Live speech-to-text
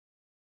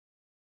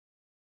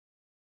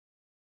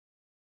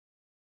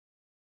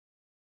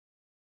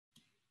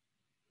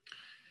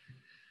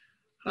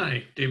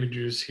Hi, David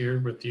Drews here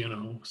with the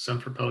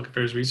Center for Public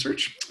Affairs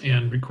Research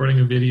and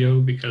recording a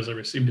video because I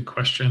received a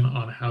question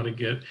on how to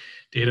get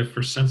data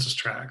for census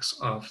tracts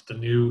off the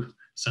new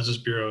Census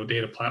Bureau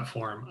data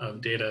platform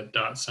of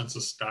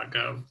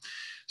data.census.gov.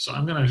 So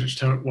I'm going to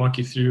just walk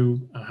you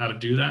through how to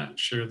do that,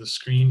 share the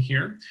screen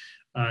here.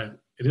 It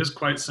is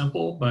quite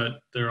simple,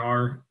 but there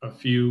are a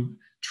few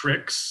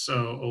tricks,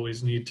 so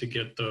always need to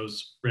get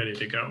those ready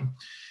to go.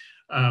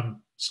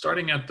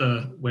 Starting at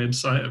the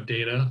website of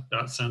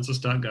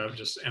data.census.gov,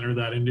 just enter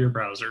that into your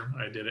browser.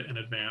 I did it in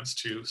advance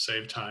to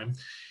save time.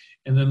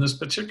 And then this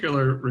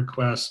particular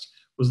request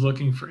was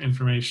looking for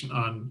information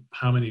on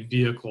how many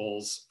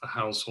vehicles a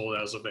household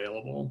has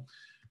available.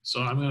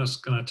 So I'm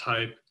just going to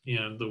type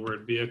in the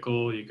word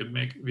vehicle. You could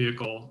make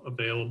vehicle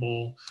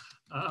available,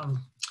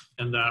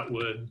 and that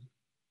would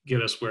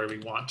get us where we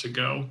want to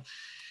go.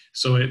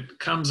 So it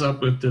comes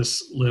up with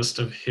this list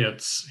of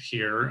hits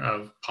here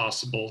of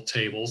possible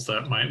tables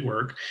that might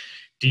work.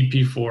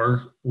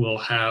 DP4 will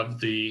have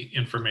the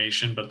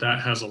information, but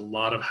that has a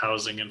lot of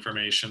housing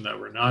information that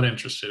we're not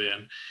interested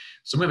in.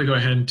 So I'm going to go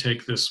ahead and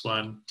take this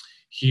one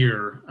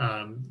here,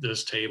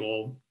 this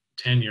table,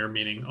 tenure,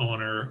 meaning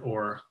owner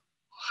or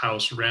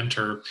house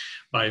renter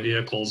by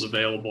vehicles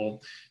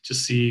available, to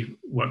see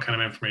what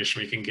kind of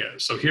information we can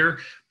get. So here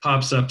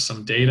pops up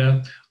some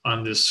data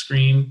on this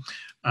screen.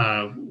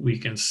 We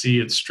can see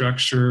its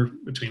structure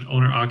between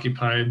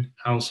owner-occupied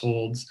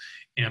households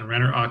and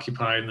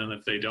renter-occupied, and then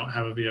if they don't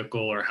have a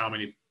vehicle, or how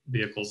many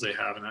vehicles they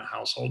have in that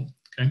household.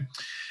 Okay.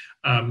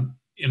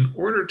 In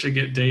order to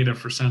get data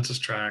for census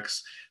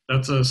tracts,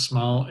 that's a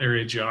small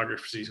area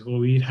geography. So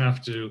we'd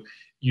have to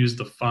use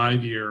the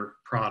 5-year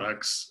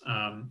products.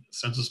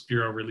 Census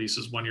Bureau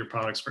releases 1-year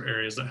products for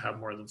areas that have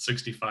more than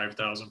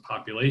 65,000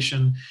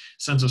 population.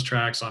 Census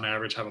tracts on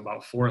average have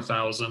about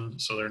 4,000,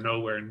 so they're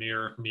nowhere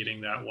near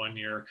meeting that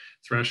 1-year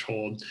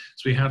threshold.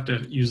 So we have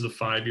to use the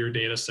 5-year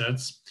data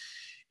sets.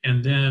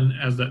 And then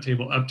as that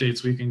table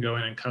updates, we can go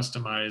in and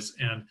customize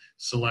and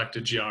select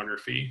a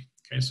geography.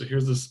 Okay, so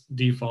here's this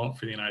default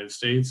for the United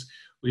States.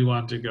 We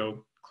want to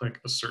go click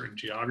a certain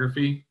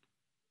geography.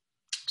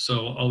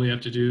 So all we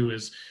have to do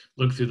is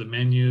look through the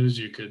menus.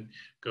 You could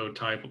go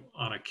type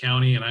on a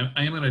county, and I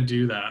am going to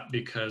do that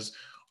because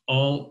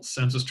all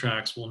census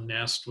tracts will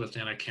nest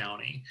within a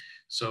county.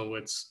 So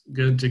it's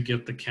good to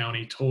get the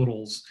county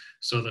totals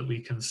so that we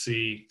can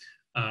see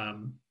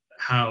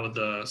how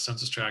the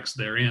census tracts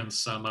therein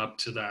sum up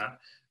to that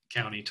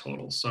county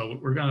total. So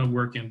we're going to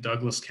work in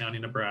Douglas County,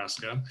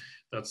 Nebraska.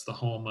 That's the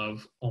home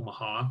of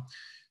Omaha.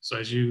 So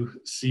as you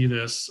see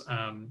this,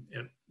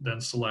 it then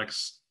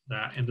selects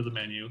that into the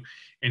menu.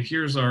 And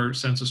here's our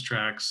census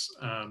tracts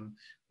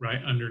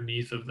right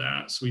underneath of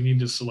that. So we need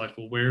to select,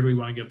 well, where do we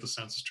want to get the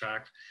census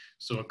tract?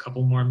 So a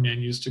couple more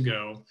menus to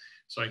go.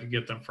 So I could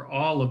get them for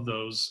all of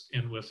those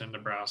within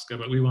Nebraska,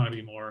 but we want to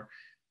be more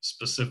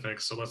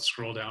specific. So let's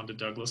scroll down to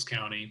Douglas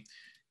County,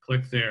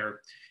 click there.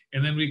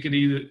 And then we could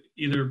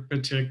either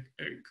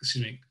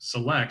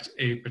select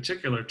a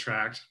particular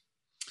tract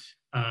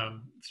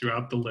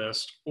throughout the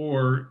list,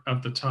 or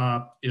at the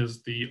top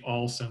is the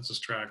all census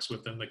tracts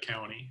within the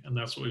county, and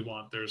that's what we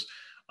want. There's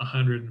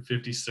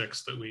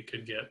 156 that we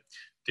could get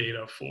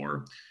data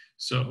for.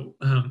 So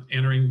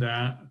entering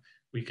that,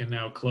 we can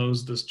now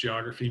close this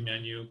geography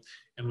menu,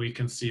 and we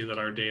can see that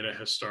our data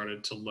has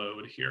started to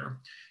load here.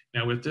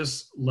 Now with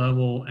this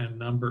level and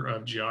number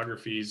of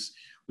geographies,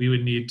 we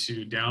would need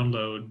to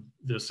download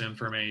this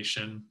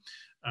information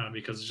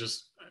because it's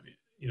just,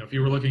 if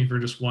you were looking for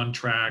just one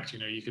tract,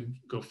 you could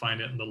go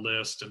find it in the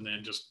list and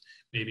then just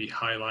maybe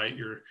highlight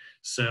your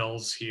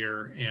cells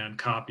here and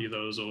copy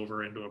those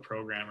over into a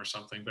program or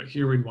something. But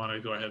here we'd want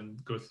to go ahead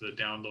and go through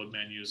the download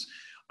menus.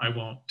 I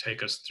won't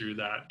take us through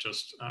that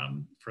just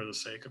for the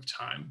sake of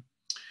time.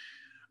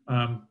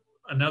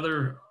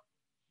 Another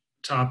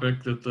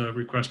topic that the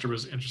requester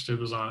was interested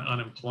was on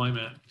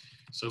unemployment.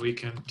 So we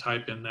can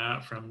type in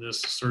that from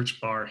this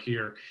search bar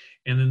here.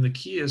 And then the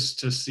key is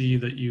to see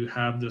that you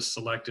have this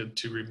selected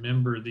to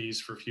remember these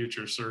for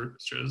future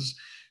searches.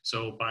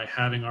 So by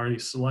having already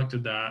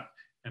selected that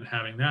and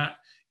having that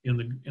in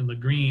the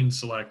green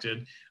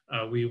selected,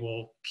 we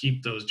will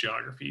keep those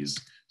geographies.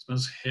 So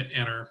let's hit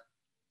enter.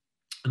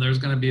 And there's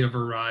going to be a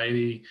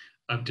variety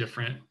of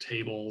different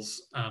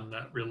tables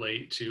that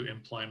relate to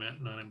employment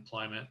and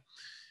unemployment.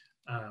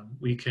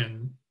 We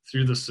can,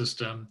 through the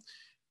system,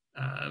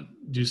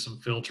 do some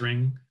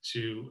filtering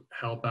to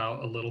help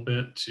out a little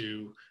bit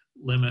to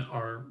limit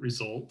our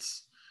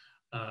results.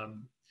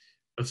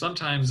 But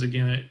sometimes,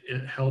 again,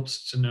 it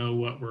helps to know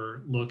what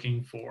we're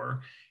looking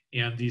for.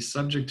 And these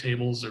subject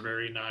tables are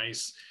very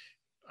nice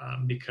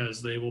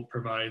because they will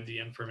provide the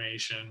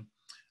information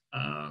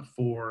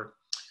for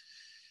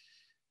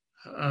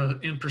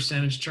in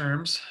percentage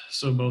terms.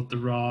 So both the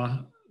raw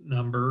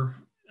number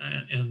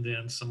and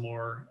then some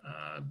more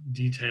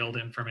detailed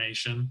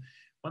information.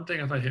 One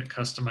thing, if I hit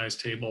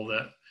customize table,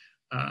 that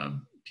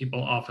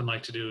people often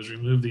like to do is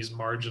remove these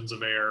margins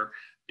of error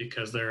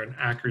because they're an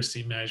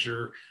accuracy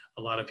measure.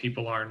 A lot of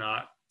people are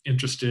not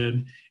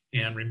interested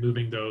and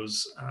removing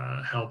those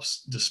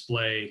helps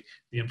display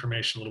the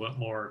information a little bit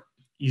more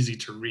easy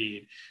to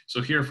read.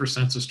 So here for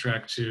Census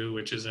Tract 2,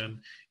 which is in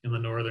the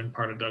northern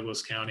part of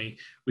Douglas County,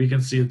 we can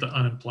see that the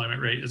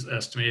unemployment rate is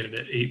estimated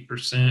at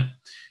 8%.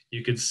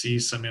 You could see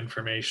some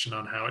information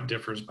on how it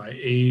differs by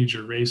age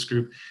or race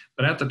group,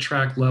 but at the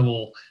tract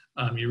level,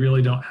 you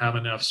really don't have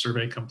enough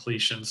survey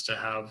completions to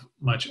have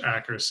much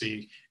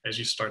accuracy as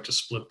you start to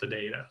split the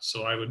data.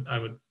 So I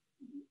would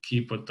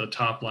keep with the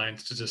top line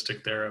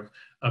statistic there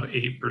of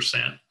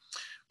 8%.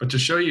 But to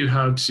show you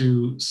how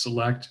to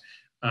select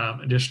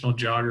additional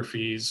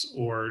geographies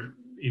or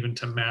even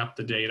to map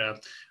the data,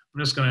 I'm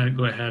just going to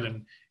go ahead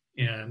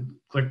and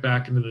click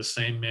back into the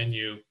same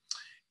menu.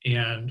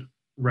 And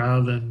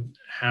rather than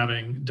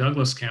having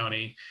Douglas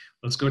County,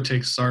 let's go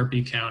take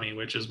Sarpy County,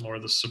 which is more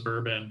the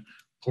suburban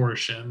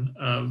portion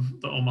of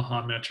the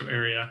Omaha metro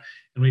area,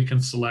 and we can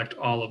select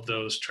all of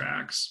those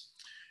tracts.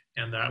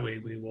 And that way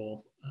we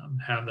will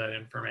have that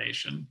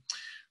information.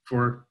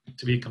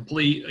 To be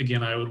complete,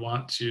 again, I would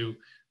want to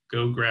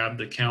go grab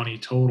the county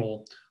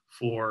total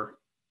for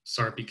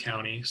Sarpy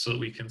County so that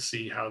we can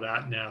see how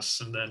that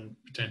nests and then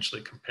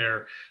potentially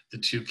compare the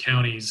two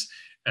counties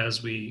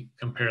as we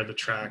compare the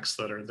tracts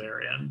that are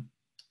therein.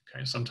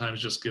 Okay,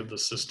 sometimes just give the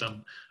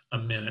system a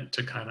minute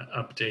to kind of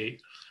update.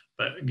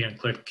 But again,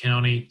 click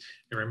county.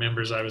 It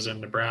remembers I was in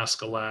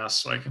Nebraska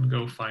last, so I can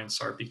go find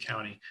Sarpy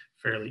County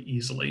fairly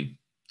easily.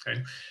 Okay,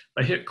 if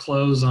I hit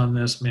close on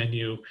this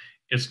menu,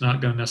 it's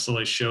not going to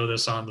necessarily show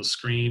this on the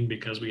screen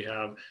because we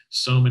have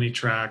so many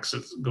tracts.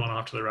 It's going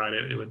off to the right.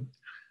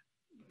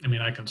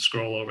 I can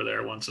scroll over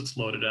there once it's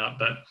loaded up.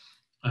 But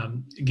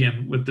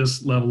again, with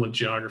this level of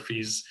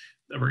geographies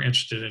that we're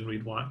interested in,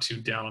 we'd want to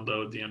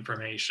download the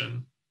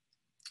information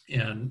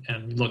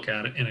and look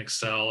at it in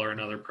Excel or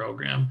another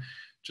program.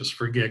 Just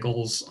for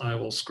giggles, I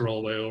will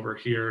scroll way over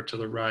here to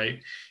the right,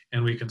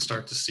 and we can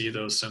start to see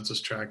those census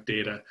tract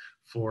data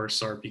for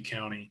Sarpy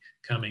County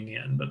coming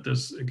in. But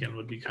this, again,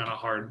 would be kind of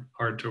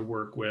hard to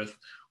work with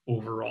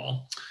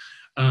overall.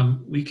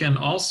 We can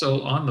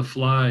also, on the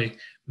fly,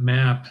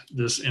 map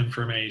this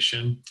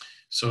information.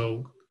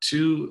 So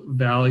two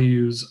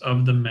values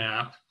of the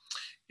map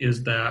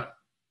is that,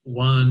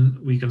 one,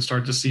 we can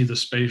start to see the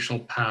spatial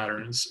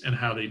patterns and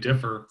how they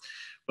differ,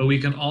 but we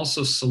can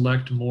also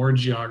select more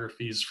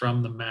geographies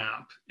from the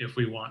map if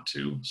we want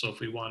to. So if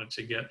we wanted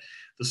to get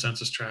the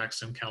census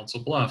tracts in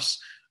Council Bluffs,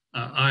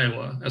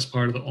 Iowa, as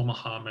part of the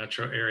Omaha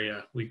metro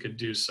area, we could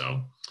do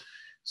so.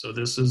 So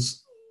this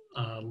is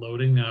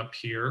loading up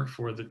here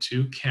for the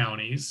two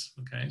counties.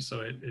 Okay,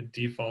 so it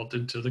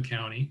defaulted to the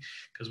county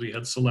because we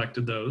had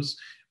selected those,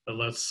 but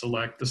let's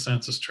select the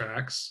census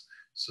tracts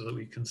so that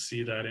we can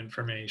see that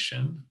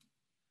information.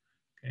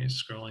 Okay,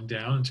 scrolling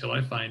down until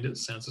I find it,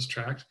 census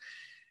tract,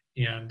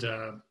 and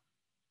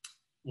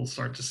we'll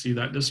start to see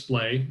that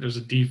display. There's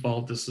a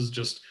default. This is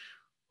just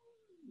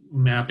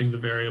mapping the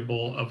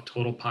variable of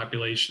total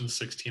population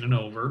 16 and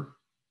over.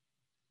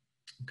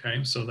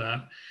 Okay, so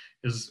that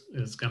is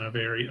going to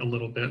vary a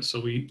little bit. So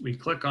we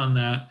click on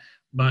that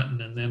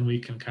button and then we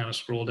can kind of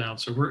scroll down.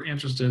 So we're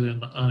interested in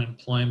the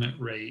unemployment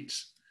rate.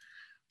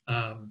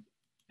 And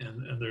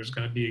there's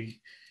going to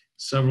be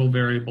several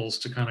variables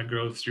to kind of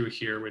go through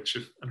here, which I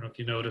don't know if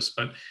you noticed,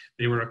 but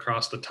they were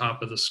across the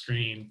top of the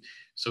screen.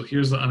 So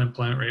here's the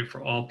unemployment rate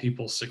for all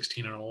people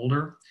 16 and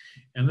older.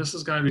 And this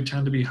is going to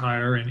tend to be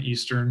higher in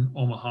eastern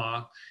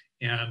Omaha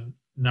and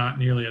not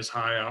nearly as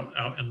high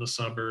out in the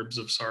suburbs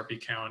of Sarpy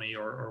County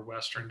or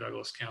western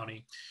Douglas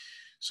County.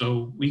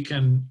 So we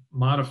can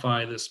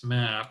modify this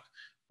map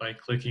by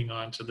clicking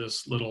onto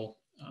this little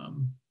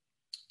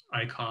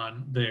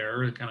icon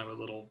there, kind of a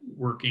little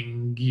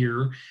working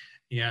gear.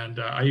 And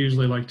I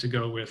usually like to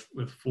go with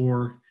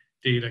 4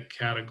 data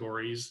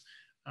categories.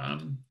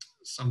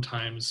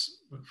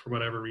 Sometimes, for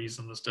whatever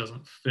reason, this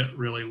doesn't fit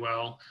really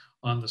well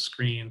on the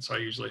screen, so I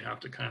usually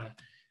have to kind of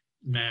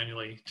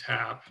manually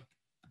tap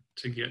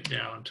to get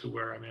down to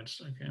where I'm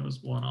interested. Okay, it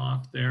was 1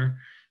 off there.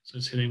 So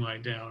it's hitting my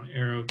down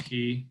arrow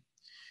key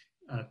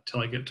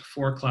till I get to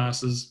 4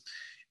 classes.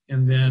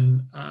 And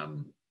then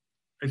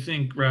I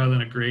think rather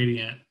than a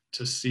gradient,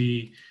 to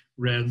see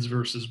reds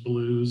versus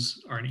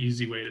blues are an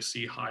easy way to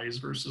see highs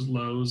versus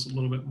lows a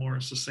little bit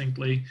more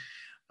succinctly.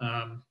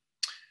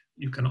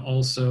 You can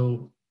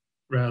also,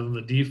 rather than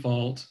the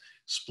default,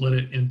 split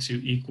it into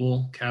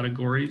equal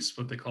categories,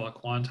 what they call a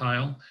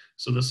quantile.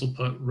 So this will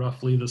put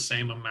roughly the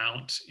same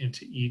amount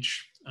into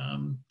each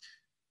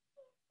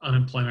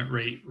unemployment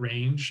rate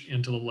range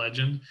into the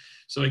legend.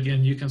 So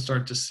again, you can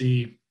start to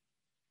see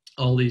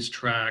all these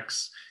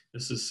tracts.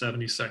 This is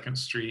 72nd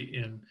Street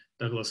in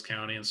Douglas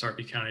County and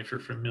Sarpy County, if you're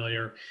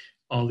familiar.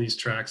 All these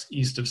tracts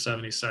east of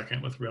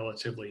 72nd with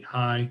relatively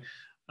high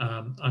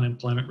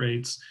unemployment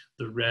rates.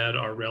 The red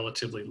are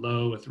relatively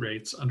low with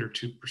rates under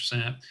 2%,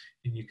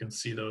 and you can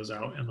see those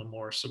out in the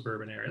more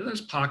suburban area.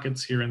 There's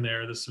pockets here and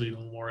there. This would be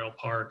Memorial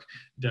Park,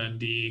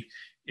 Dundee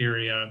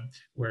area,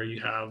 where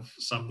you have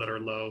some that are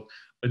low,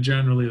 but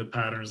generally the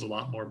pattern is a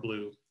lot more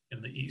blue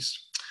in the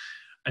east.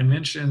 I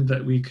mentioned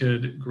that we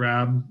could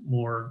grab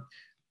more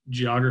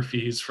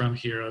geographies from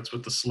here. That's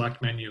with the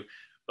select menu.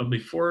 But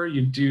before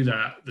you do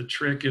that, the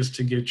trick is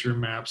to get your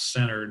map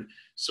centered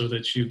so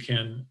that you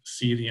can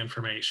see the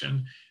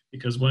information.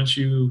 Because once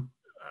you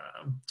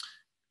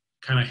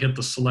kind of hit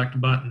the select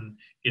button,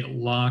 it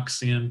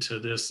locks into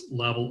this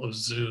level of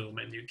zoom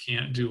and you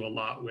can't do a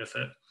lot with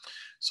it.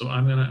 So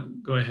I'm gonna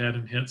go ahead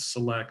and hit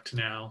select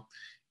now.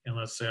 And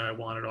let's say I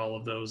wanted all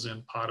of those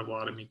in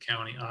Pottawatomie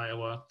County,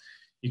 Iowa.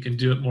 You can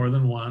do it more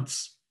than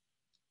once.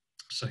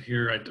 So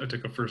here I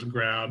took a first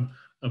grab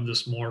of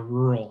this more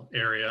rural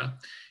area,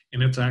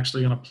 and it's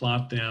actually going to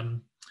plot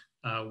them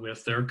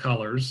with their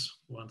colors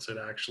once it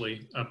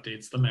actually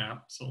updates the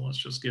map. So let's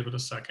just give it a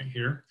second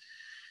here.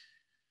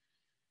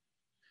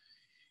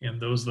 And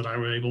those that I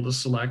were able to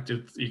select,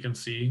 you can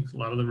see a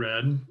lot of the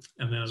red. And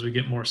then as we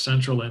get more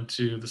central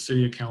into the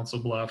city of Council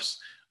Bluffs,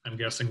 I'm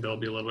guessing there'll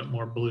be a little bit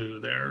more blue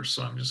there.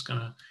 So I'm just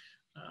gonna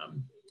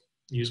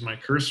use my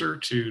cursor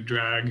to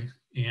drag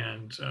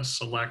and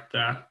select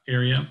that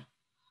area.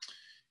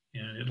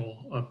 And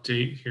it'll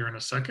update here in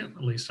a second,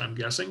 at least I'm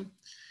guessing.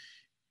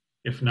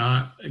 If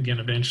not, again,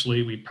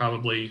 eventually we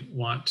probably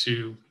want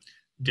to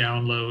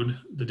download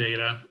the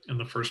data in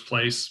the first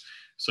place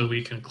so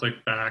we can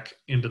click back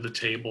into the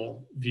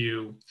table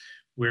view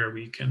where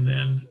we can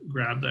then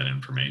grab that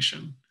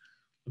information.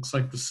 Looks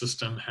like the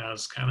system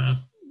has kind of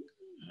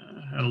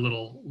had a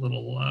little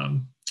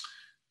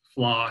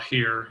flaw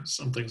here.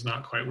 Something's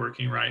not quite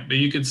working right, but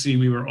you could see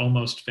we were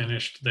almost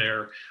finished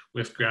there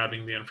with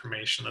grabbing the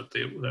information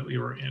that we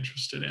were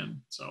interested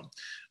in. So I'm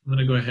going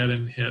to go ahead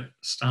and hit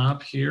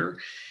stop here,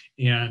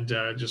 and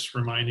just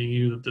reminding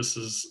you that this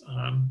is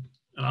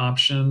an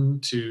option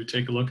to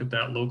take a look at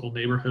that local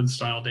neighborhood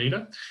style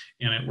data,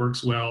 and it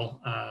works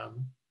well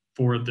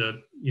for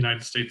the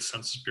United States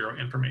Census Bureau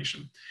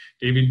information.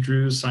 David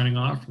Drews signing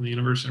off from the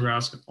University of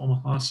Nebraska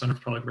Omaha Center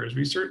for Public Affairs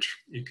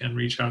Research. You can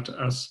reach out to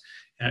us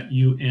at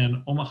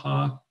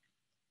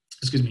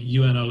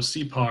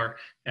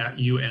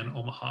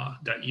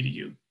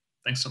UNOCPAR@unomaha.edu.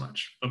 Thanks so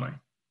much. Bye-bye.